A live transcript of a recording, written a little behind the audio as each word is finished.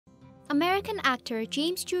American actor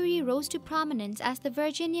James Drury rose to prominence as the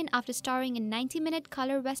Virginian after starring in 90-minute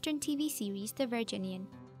color western TV series The Virginian.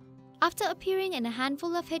 After appearing in a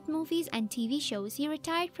handful of hit movies and TV shows, he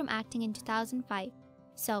retired from acting in 2005.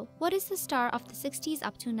 So, what is the star of the 60s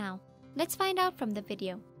up to now? Let's find out from the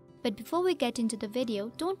video. But before we get into the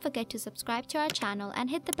video, don't forget to subscribe to our channel and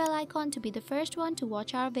hit the bell icon to be the first one to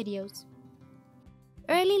watch our videos.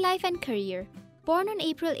 Early life and career. Born on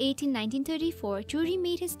April 18, 1934, Drury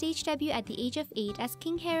made his stage debut at the age of 8 as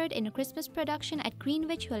King Herod in a Christmas production at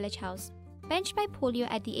Greenwich Village House. Benched by polio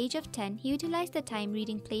at the age of 10, he utilized the time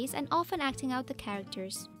reading plays and often acting out the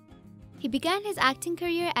characters. He began his acting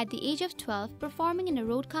career at the age of 12, performing in a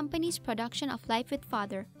road company's production of Life with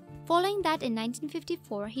Father. Following that, in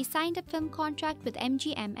 1954, he signed a film contract with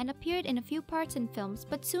MGM and appeared in a few parts in films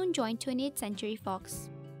but soon joined 20th Century Fox.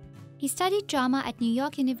 He studied drama at New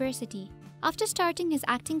York University. After starting his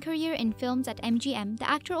acting career in films at MGM, the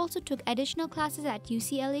actor also took additional classes at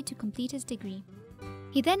UCLA to complete his degree.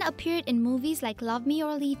 He then appeared in movies like Love Me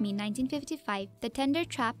or Leave Me 1955, The Tender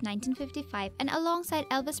Trap 1955, and alongside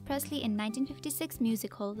Elvis Presley in 1956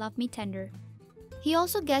 musical Love Me Tender. He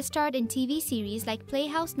also guest starred in TV series like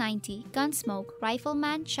Playhouse 90, Gunsmoke,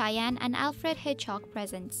 Rifleman, Cheyenne, and Alfred Hitchcock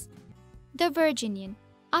Presents. The Virginian.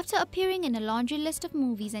 After appearing in a laundry list of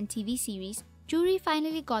movies and TV series, Drury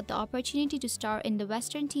finally got the opportunity to star in the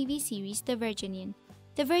Western TV series The Virginian.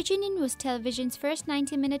 The Virginian was television's first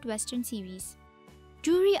 90-minute Western series.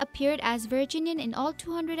 Drury appeared as Virginian in all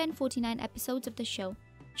 249 episodes of the show.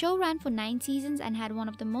 The show ran for 9 seasons and had one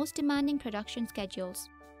of the most demanding production schedules.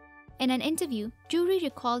 In an interview, Drury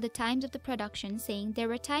recalled the times of the production, saying, "There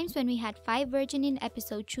were times when we had 5 Virginian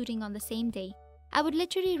episodes shooting on the same day. I would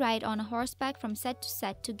literally ride on a horseback from set to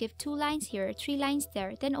set to give 2 lines here, 3 lines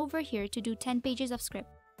there, then over here to do 10 pages of script."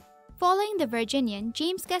 Following The Virginian,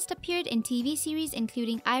 James guest appeared in TV series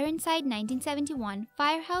including Ironside 1971,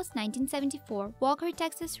 Firehouse 1974, Walker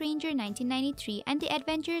Texas Ranger 1993, and The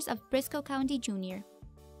Adventures of Briscoe County Jr.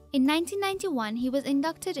 In 1991, he was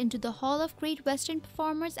inducted into the Hall of Great Western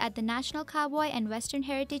Performers at the National Cowboy and Western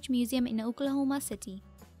Heritage Museum in Oklahoma City.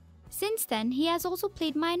 Since then, he has also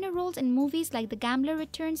played minor roles in movies like The Gambler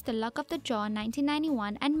Returns, The Luck of the Draw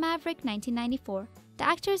 1991, and Maverick 1994. The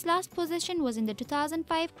actor's last position was in the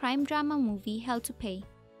 2005 crime drama movie Hell to Pay.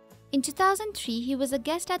 In 2003, he was a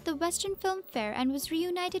guest at the Western Film Fair and was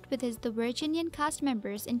reunited with his The Virginian cast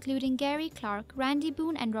members including Gary Clark, Randy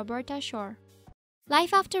Boone, and Roberta Shore.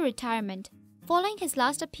 Life after retirement. Following his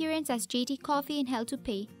last appearance as JT Coffee in Hell to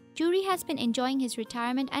Pay, Drury has been enjoying his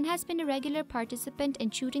retirement and has been a regular participant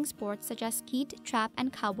in shooting sports such as skeet, trap,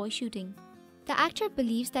 and cowboy shooting. The actor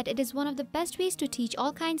believes that it is one of the best ways to teach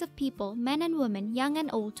all kinds of people, men and women, young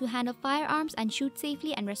and old, to handle firearms and shoot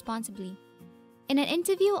safely and responsibly. In an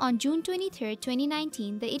interview on June 23,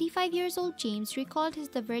 2019, the 85-year-old James recalled his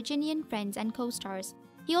The Virginian friends and co-stars.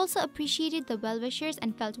 He also appreciated the well-wishers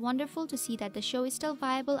and felt wonderful to see that the show is still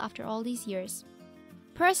viable after all these years.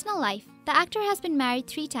 Personal life. The actor has been married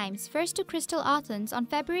 3 times, first to Crystal Athens on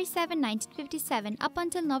February 7, 1957 up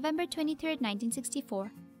until November 23,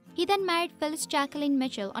 1964. He then married Phyllis Jacqueline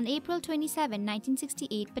Mitchell on April 27,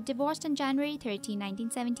 1968 but divorced on January 30,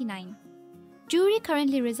 1979. Drury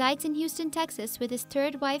currently resides in Houston, Texas with his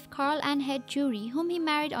 3rd wife Carl Ann Head Drury, whom he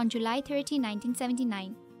married on July 30,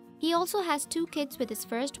 1979. He also has 2 kids with his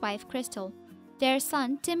first wife Crystal. Their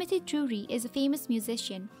son, Timothy Drury, is a famous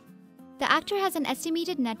musician. The actor has an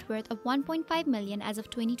estimated net worth of $1.5 million as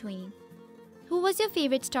of 2020. Who was your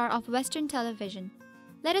favorite star of Western television?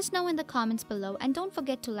 Let us know in the comments below and don't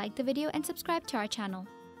forget to like the video and subscribe to our channel.